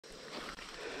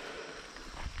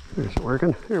Is it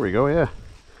working? There we go, yeah.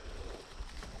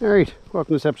 All right,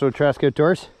 welcome to this episode of Trask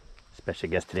Outdoors. Special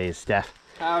guest today is Steph.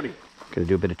 Howdy. Gonna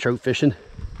do a bit of trout fishing.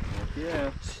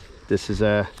 Yeah. This is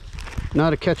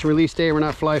not a catch and release day. We're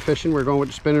not fly fishing. We're going with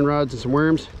the spinning rods and some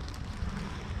worms.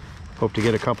 Hope to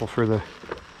get a couple for the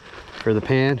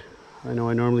pan. I know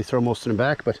I normally throw most of them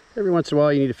back, but every once in a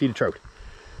while you need to feed a trout.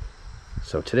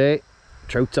 So today,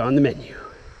 trout's on the menu.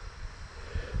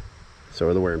 So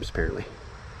are the worms, apparently.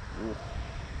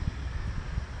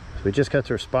 So we just got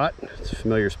to our spot. It's a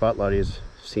familiar spot. A lot of you have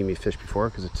seen me fish before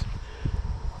because it's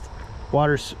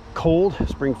water's cold,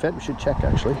 spring fed. We should check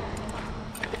actually.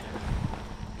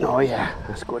 Oh yeah,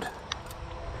 that's good.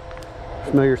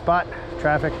 Familiar spot,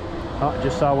 traffic. Oh,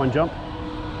 just saw one jump.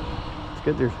 It's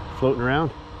good, they're floating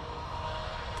around.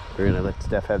 We're gonna let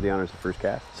Steph have the honors of first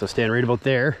cast. So stand right about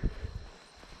there.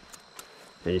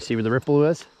 And you see where the ripple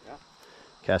was? Yeah.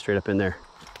 Cast right up in there.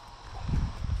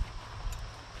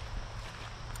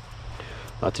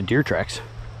 Lots of deer tracks.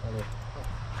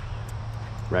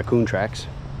 Raccoon tracks.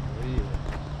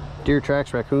 Deer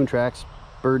tracks, raccoon tracks,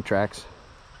 bird tracks.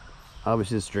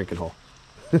 Obviously it's a drinking hole.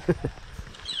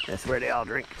 That's where they all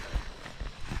drink.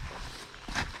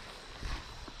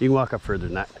 You can walk up further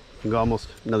than that. You can go almost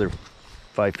another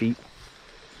 5 feet.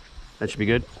 That should be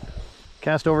good.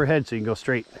 Cast overhead so you can go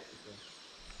straight.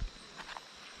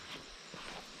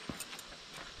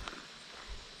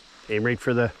 Aim right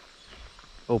for the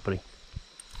opening.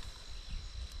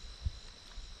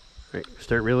 Right,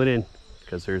 start reeling in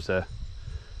because there's a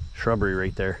shrubbery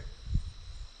right there.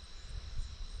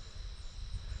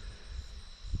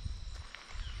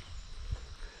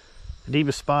 The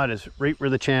deepest spot is right where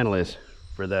the channel is,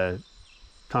 where the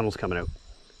tunnel's coming out.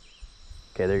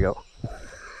 Okay, there you go.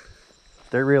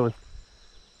 Start reeling.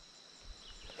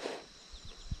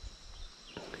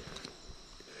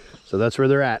 So that's where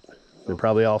they're at. They're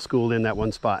probably all schooled in that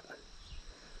one spot.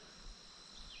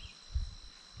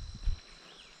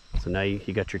 So now you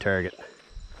got your target.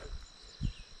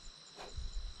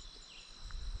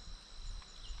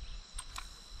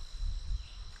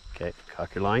 Okay,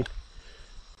 cock your line,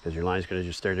 because your line's gonna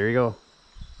just start, there you go.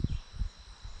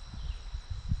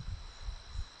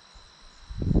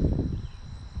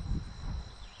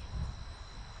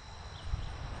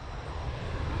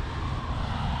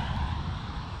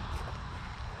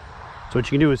 So what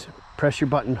you can do is press your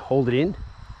button, hold it in,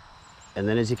 and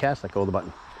then as you cast, let go of the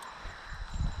button.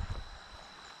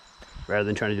 Rather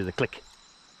than trying to do the click.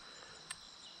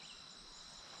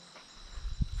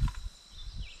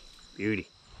 Beauty.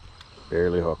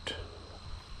 Barely hooked.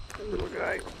 Little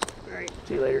guy. All right,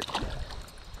 see you later.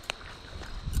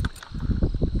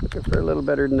 Looking for a little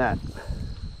better than that.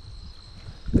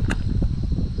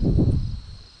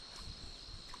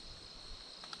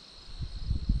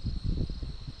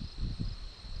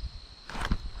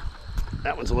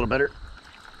 That one's a little better.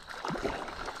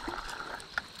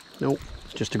 Nope.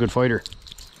 Just a good fighter.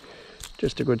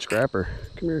 Just a good scrapper.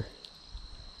 Come here.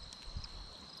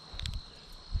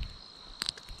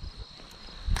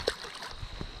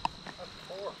 That's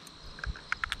 4.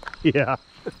 Yeah.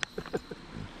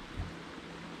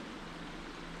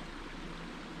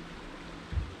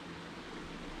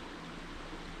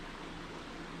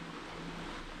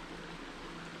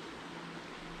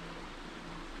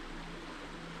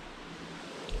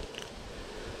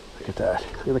 Look at that.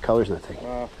 Look at the colors in that thing.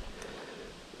 Wow.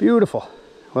 Beautiful.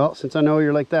 Well, since I know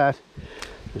you're like that,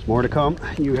 there's more to come.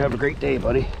 You have a great day,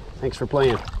 buddy. Thanks for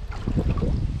playing.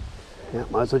 Yeah,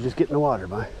 might as well just get in the water,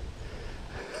 bye.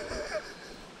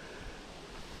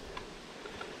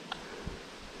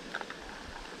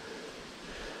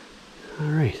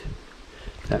 All right.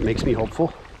 That makes me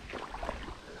hopeful.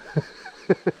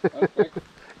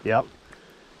 Yep.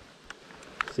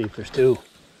 Let's see if there's 2.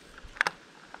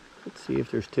 Let's see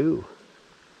if there's 2.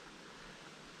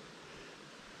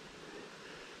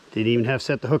 Didn't even have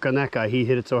set the hook on that guy. He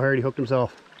hit it so hard he hooked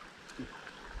himself.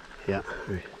 Yeah.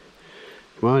 All right.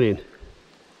 Come on in.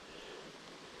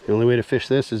 The only way to fish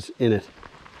this is in it.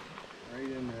 Right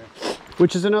in there.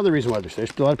 Which is another reason why there's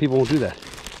fish. A lot of people won't do that.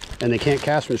 And they can't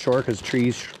cast from the shore because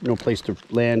trees, no place to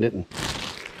land it. And...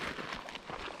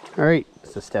 All right.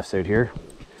 So Steph's out here.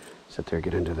 Sit there,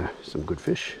 get into some good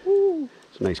fish. Woo.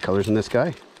 Some nice colors in this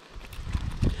guy.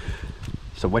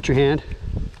 So wet your hand.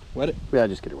 Wet it? Yeah,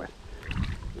 just get it wet.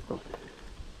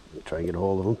 Try and get a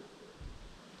hold of him.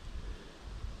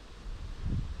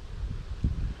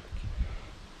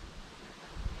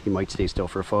 He might stay still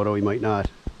for a photo, he might not.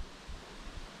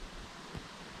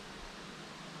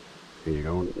 There you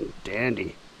go.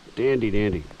 Dandy. Dandy,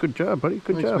 dandy. Good job, buddy.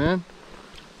 Good job. Man.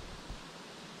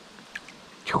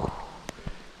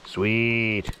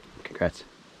 Sweet. Congrats.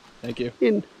 Thank you.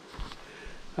 In.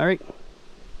 All right.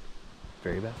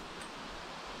 Very bad.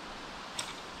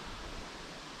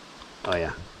 Oh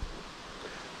yeah.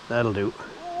 That'll do.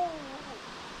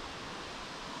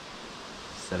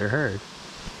 Set her hard.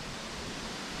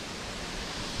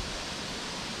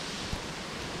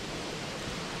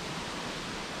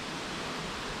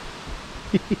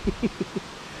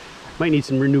 Might need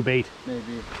some new bait. Maybe.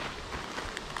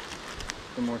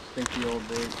 Some more stinky old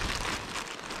bait.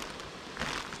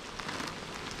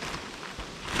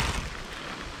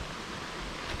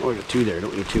 Oh, I got two there.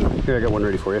 Don't need two. Here, I got one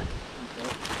ready for you.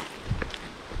 Okay.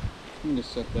 You can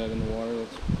just set that in the water.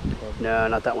 That's probably... No,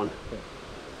 not that one. Okay.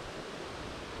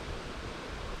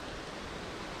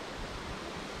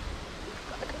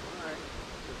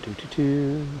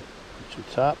 Two. Put your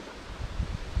top.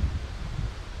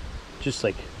 Just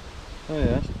like Oh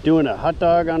yeah. doing a hot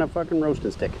dog on a fucking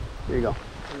roasting stick. Here you go. Look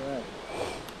at that.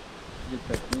 Good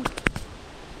technique.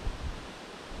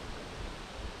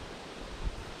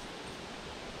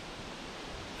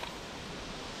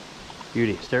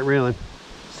 Beauty. Start reeling.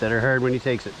 Set her hard when he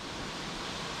takes it.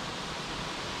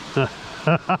 He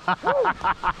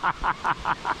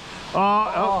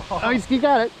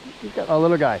got it. He got a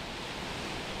little guy.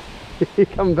 He's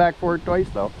coming back for it twice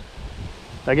though.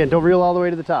 Again, don't reel all the way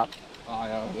to the top. Oh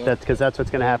yeah. That's because that's what's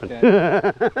going to happen.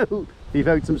 Okay. Leave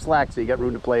out some slack so you got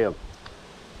room to play him.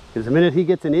 Because the minute he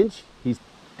gets an inch, he's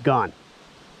gone.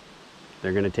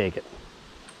 They're going to take it.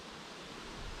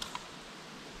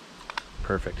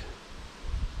 Perfect.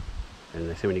 And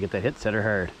they say when you get that hit, set her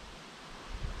hard.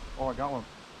 Oh, I got one.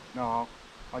 No,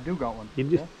 I do got one. He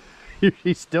just,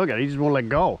 he's still got it. He just won't let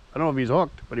go. I don't know if he's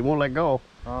hooked, but he won't let go.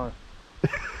 Oh.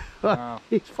 Wow.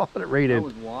 He's following it right That in.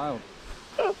 was wild.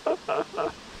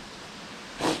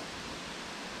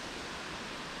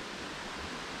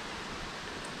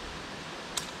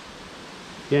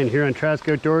 Again, here on Trask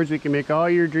Outdoors, we can make all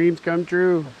your dreams come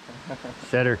true.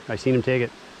 Set her. I seen him take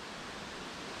it.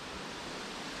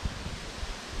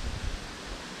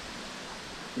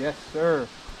 Yes, sir.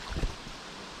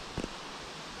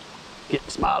 Getting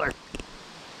smaller.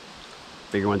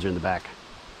 Bigger ones are in the back.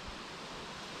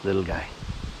 Little guy.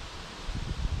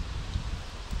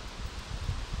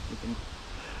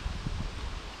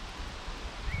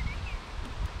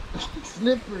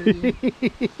 Slippery.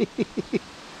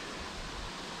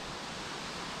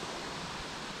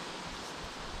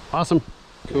 Awesome.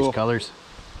 Cool. Nice colors.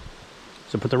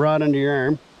 So put the rod under your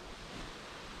arm,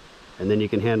 and then you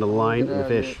can handle the line and the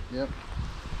fish. Yep.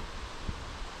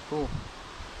 Cool.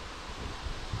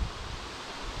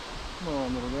 Come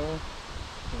on, little guy.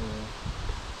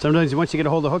 Sometimes once you get a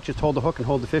hold of the hook, just hold the hook and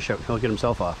hold the fish out. He'll get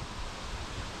himself off.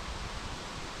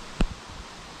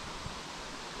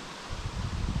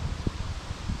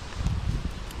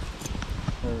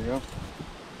 There we go.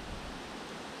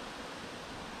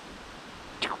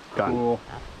 Gone. Cool.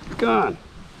 Gone.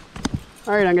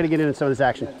 All right, I'm going to get into some of this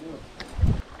action.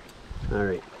 All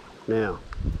right, now.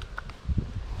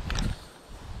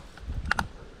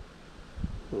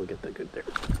 We'll get that good there.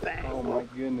 Bang. Oh my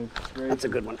goodness gracious. That's a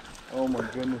good one. Oh my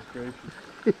goodness gracious.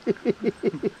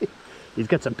 He's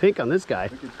got some pink on this guy.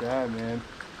 Look at that, man.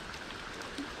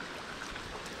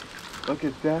 Look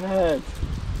at that.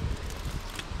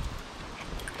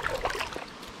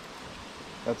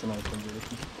 That's a nice one,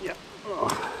 Jason. Yep.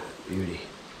 Oh, beauty.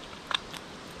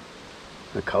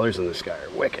 The colors in this guy are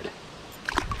wicked.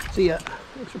 See ya.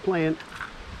 Thanks for playing.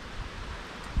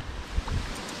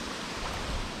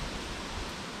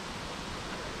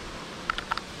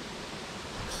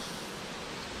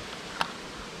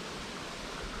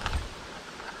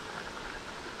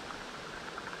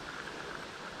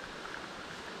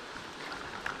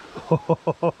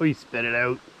 Oh, he spit it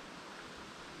out.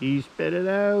 He spit it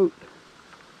out.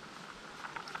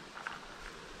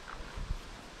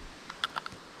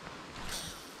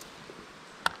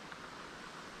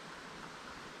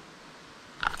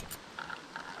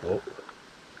 Oh.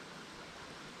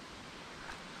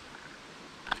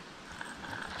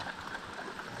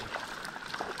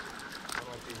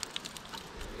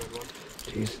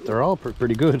 Jeez, they're all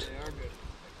pretty good. They are good.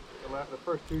 The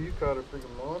first two you caught are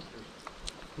freaking monsters.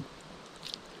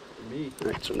 For me.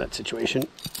 All right, so in that situation,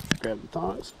 grab the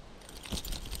thongs.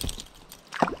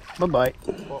 Bye-bye.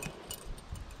 Oh.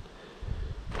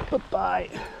 Bye-bye.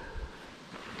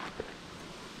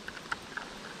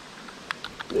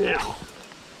 Now,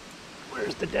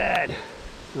 where's the dad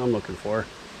I'm looking for?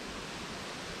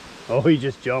 Oh, he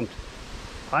just jumped.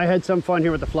 I had some fun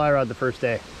here with the fly rod the first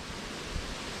day.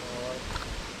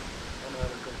 I'm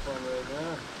having some fun right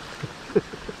now.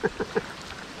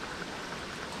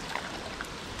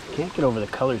 Can't get over the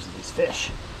colors of these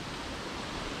fish.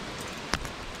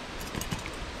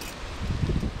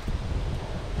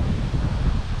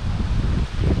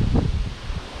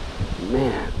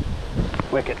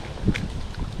 Wicked.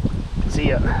 See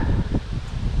ya.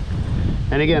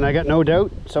 And again, I got no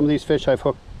doubt some of these fish I've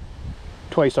hooked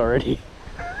twice already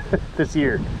this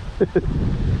year.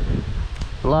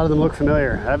 A lot of them look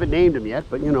familiar. I haven't named them yet,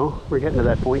 but you know, we're getting to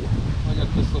that point. I got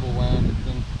this little landed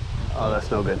thing. Oh, that's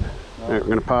no good. No. All right, we're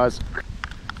gonna pause.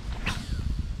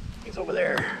 He's over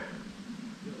there.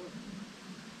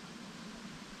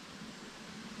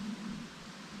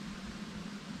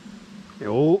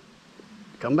 Oh,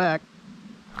 come back.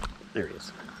 There he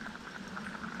is.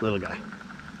 Little guy.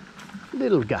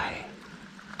 Little guy.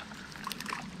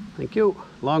 Thank you.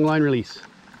 Long line release.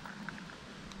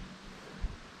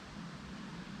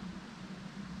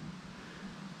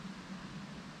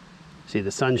 See,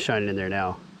 the sun's shining in there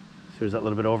now. As soon as that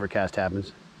little bit of overcast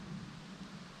happens.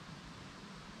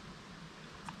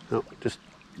 No, just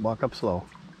walk up slow.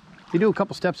 You do a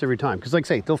couple steps every time, because like I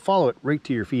say, they'll follow it right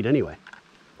to your feet anyway.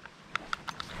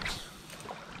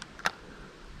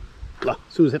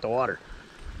 As soon as it hit the water.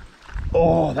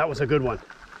 Oh, that was a good one.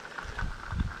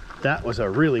 That was a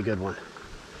really good one.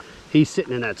 He's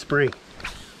sitting in that spring.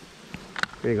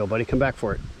 There you go, buddy. Come back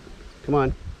for it. Come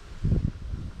on.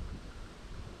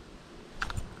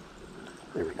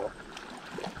 There we go.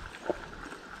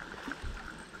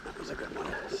 That was a good one.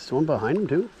 Is this one behind him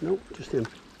too? No, just him.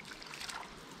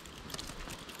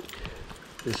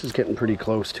 This is getting pretty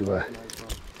close to a...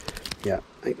 Yeah,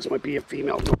 I think this might be a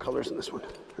female. No colors in this one.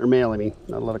 Or male, I mean.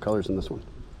 Not a lot of colors in this one.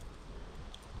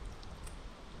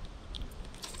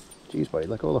 Jeez, buddy,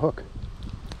 let go of the hook.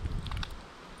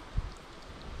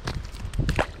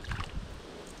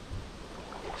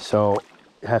 So,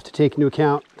 you have to take into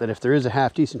account that if there is a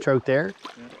half decent trout there,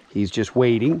 he's just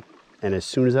waiting, and as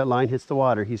soon as that line hits the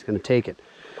water, he's going to take it.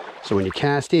 So when you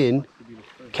cast in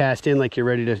like you're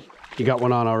ready to, you got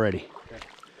one on already. Okay.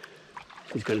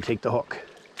 He's going to take the hook,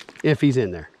 if he's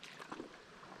in there.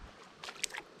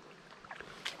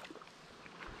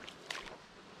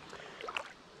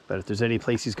 But if there's any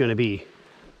place he's going to be,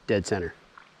 dead center.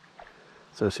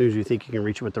 So as soon as you think you can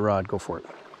reach it with the rod, go for it.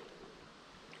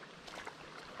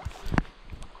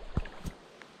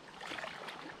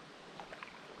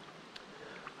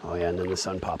 Oh yeah, and then the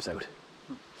sun pops out.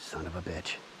 Son of a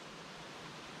bitch.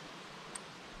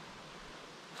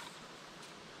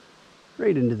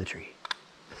 Right into the tree.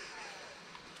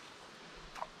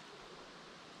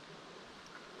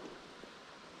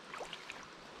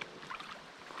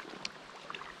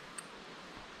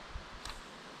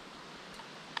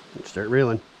 Start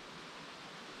reeling.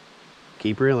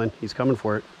 Keep reeling. He's coming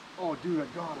for it. Oh, dude, I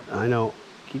got him. I know.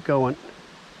 Keep going.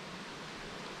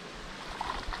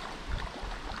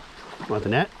 Want the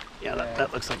net? Yeah,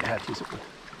 that looks like a half decent one.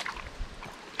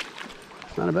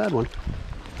 It's not a bad one.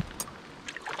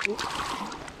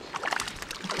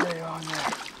 Stay on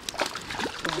there.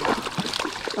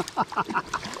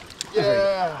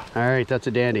 Yeah. All right, that's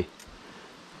a dandy.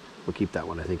 We'll keep that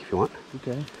one, I think, if you want.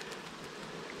 Okay.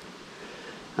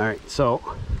 All right, so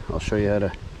I'll show you how to.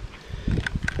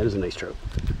 That is a nice trout.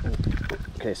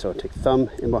 Okay, so take thumb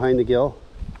in behind the gill,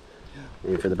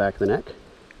 aim for the back of the neck,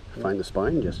 find the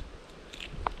spine, just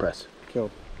press.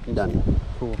 Killed. Done.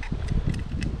 Cool.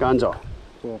 Gonzo.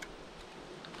 Cool.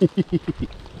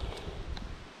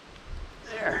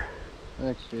 There.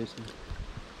 Thanks, Jason.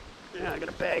 Yeah, I got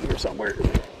a bag here somewhere.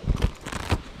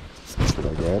 What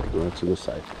I grab? No, it's on this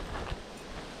side.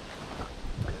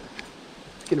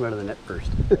 Get him out of the net first.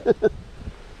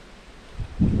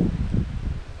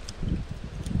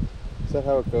 Is that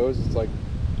how it goes? It's like...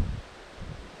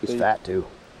 He's fat too.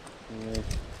 Yeah.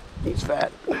 He's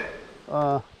fat.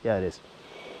 Yeah, it is.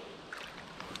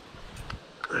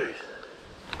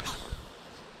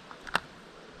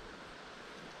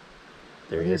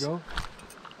 There he is. Go.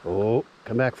 Oh,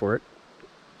 come back for it.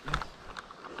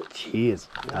 He is.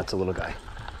 That's a little guy.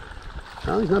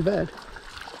 No, he's not bad.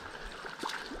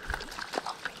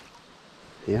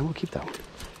 Yeah, we'll keep that one.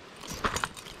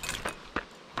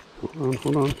 Hold on,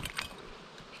 hold on.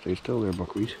 Stay still there,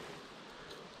 buckwheat.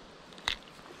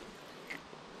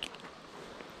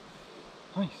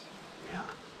 Nice. Yeah.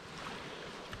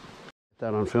 Put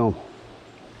that on film.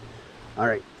 All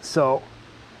right, so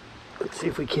let's see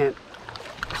if we can't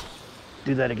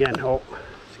do that again. Oh,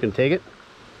 he's gonna take it.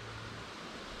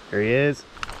 There he is.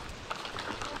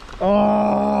 Oh,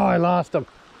 I lost him.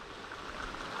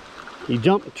 He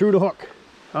jumped through the hook.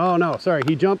 Oh no, sorry,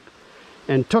 he jumped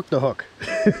and took the hook.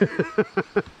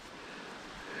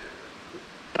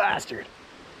 Bastard.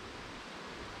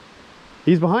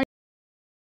 He's behind.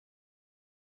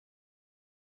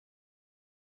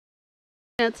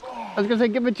 I was gonna say,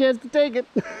 give him a chance to take it.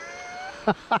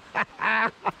 I thought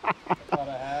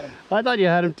I had him. I thought you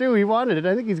had him too. He wanted it.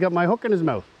 I think he's got my hook in his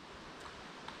mouth.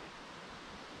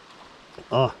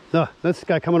 Oh, no, this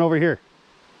guy coming over here.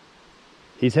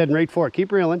 He's heading right for it.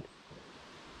 Keep reeling.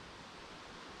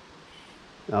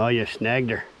 Oh, you snagged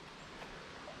her.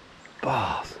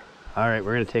 Balls. All right,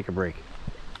 we're going to take a break.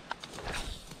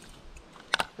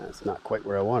 That's not quite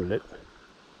where I wanted it.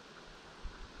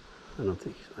 I don't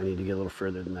think, I need to get a little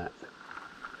further than that.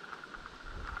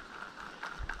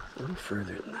 A little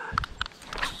further than that.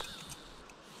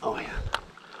 Oh, yeah.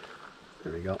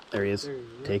 There we go. There he is.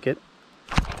 Take it.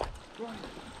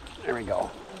 There we go.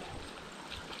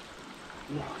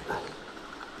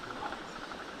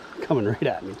 Coming right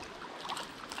at me.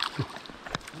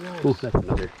 Ooh, that's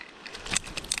another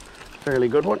fairly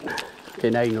good one. Okay,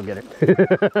 now you can go get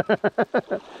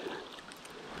it.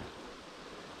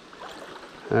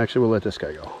 Actually, we'll let this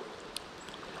guy go.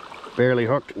 Barely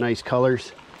hooked, nice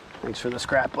colors. Thanks for the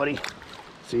scrap, buddy.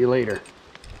 See you later.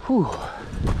 Whew.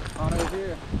 On over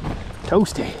here.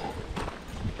 Toasty.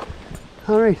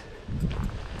 All right,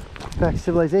 back to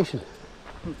civilization.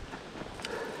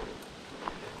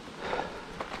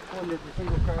 I wonder if a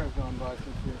single car has gone by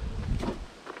since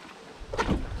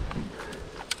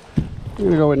I'm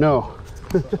gonna go with no.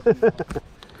 I'm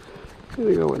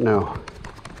gonna go with no.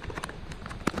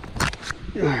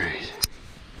 All right.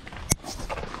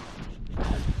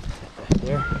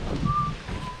 There.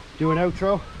 Do an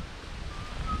outro.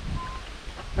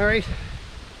 All right.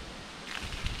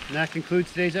 And that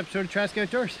concludes today's episode of Trask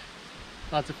Outdoors.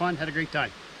 Lots of fun. Had a great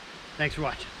time. Thanks for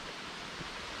watching.